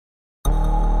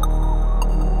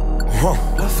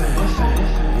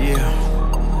Yeah,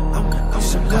 I'm gonna need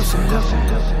some nothing.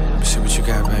 Let me see what you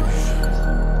got, baby.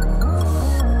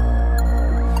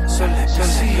 So let me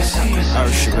see.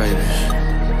 Usher, baby.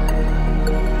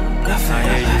 I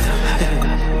hear you.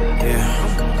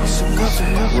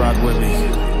 Yeah, rock with me.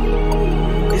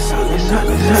 It's all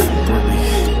nothing with me.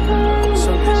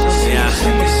 So yeah.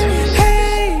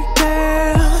 Hey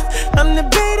girl, I'm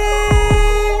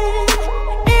debating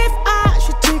if I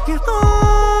should take you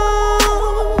home.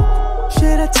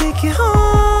 Should I take you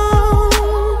home?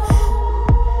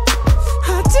 I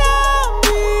don't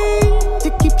mean to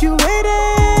keep you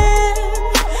waiting,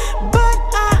 but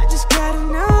I just gotta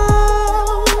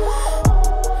know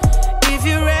if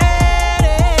you're ready.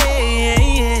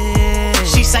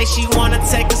 She say she wanna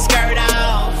take her skirt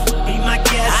off. Be my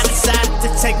guest. I decided to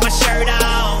take my shirt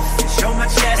off, show my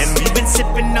chest, and we've been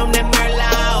sipping on that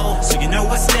Merlot. So you know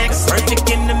what's next? Perfect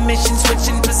in the mission,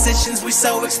 switching positions. We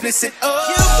so explicit. Oh,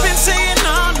 You've been saying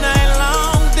all night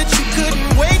long that you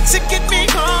couldn't wait to get me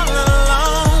all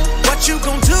alone. What you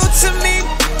gon' do to me?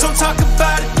 Don't talk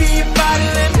about it, be about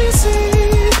it. Let me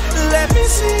see, let me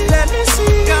see, let me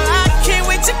see. Girl, I can't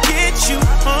wait to get you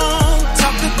home.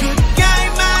 Talk a good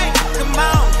game, man. Come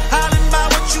on, hollering about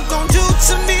what you gon' do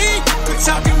to me. Quit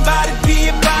talking about it, be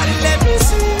about it. Let me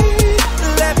see,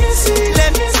 let me see,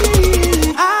 let me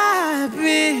see. I've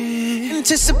been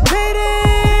anticipating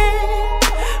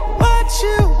what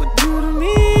you would do to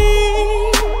me.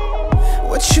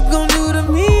 What you gon' do to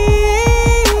me?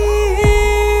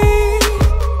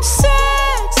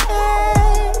 Sex,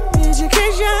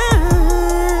 education,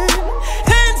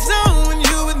 hands on when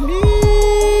you with me.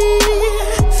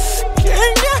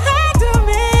 Can you handle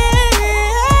me?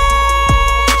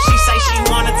 she say she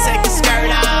wanna take her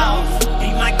skirt off. Be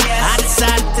my guest. I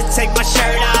decided to take my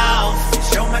shirt off,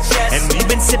 show my chest, and we've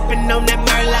been sipping on that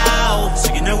Merlot.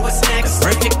 So you know what's next?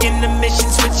 Perfect in the mission,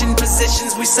 switching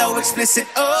positions. We so explicit.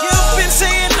 Oh, You've been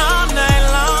saying all night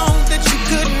long that you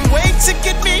couldn't wait to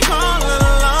get me all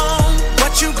alone.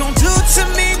 What you gon' do to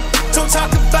me? Don't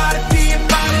talk about it, be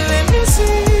about it. Let me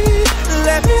see,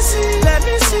 let me see, let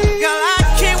me see. Girl, I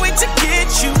can't wait to get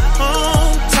you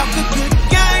home. Talk a good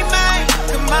game, man.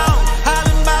 Come on,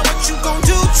 hollering about what you gon'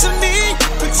 do to me.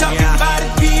 Quit talking about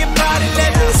it, be about it.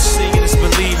 Let me see. Seeing is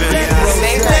believing.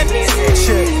 Let me see.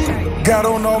 Check. Got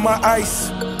on all my ice,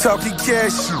 talking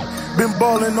cash. Been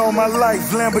ballin' all my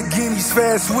life, Lamborghinis,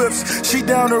 fast whips. She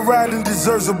down to ride and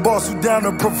deserves a boss who down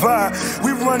to provide.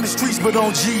 We run the streets, but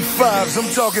on G5s,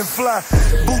 I'm talking fly.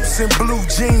 Boots and blue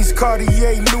jeans,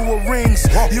 Cartier, newer rings.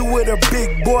 You with a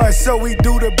big boy, so we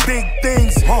do the big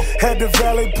things. Had the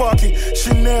valet parking,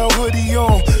 Chanel hoodie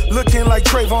on. Looking like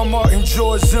Trayvon Martin,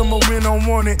 George Zimmerman on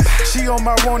wanted. She on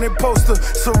my wanted poster,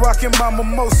 so rockin' my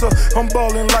mimosa. I'm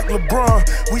ballin' like LeBron,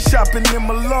 we shopping in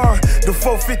Milan. The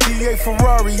 458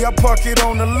 Ferrari, I park it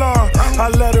on the lawn. I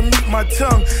let her meet my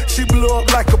tongue, she blew up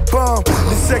like a bomb.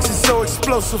 The sex is so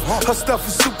explosive, her stuff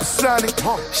is supersonic.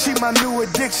 She my new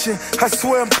addiction, I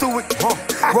swear I'm through it.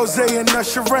 Rose and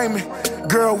Usher Raymond,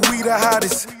 girl, we the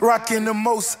hottest, rocking the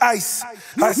most ice.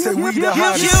 I say we the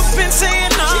hottest. You've been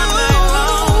saying all night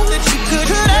long that you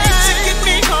couldn't wait to get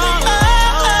me home.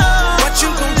 What you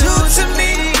gon' do to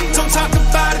me? Don't talk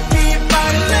about it, be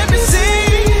about it. Let me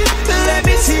see, let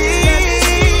me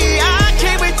see. I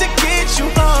can't wait to get you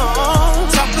home.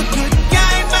 Talk a good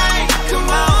game, man. Come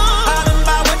on, hollering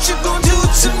about what you gon' do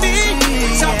to me.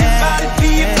 Talk about it,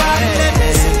 be about it. Let me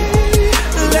see,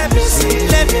 let me see,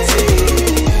 let me see.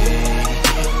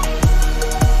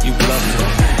 You bluffing.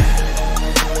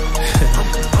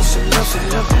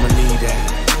 I'ma need that.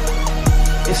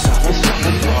 It's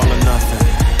all or nothing.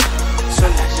 So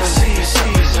let me see it.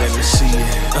 Let me see it.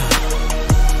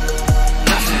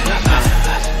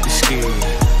 You scared?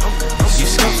 You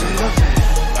scared?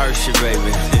 Usher,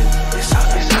 baby.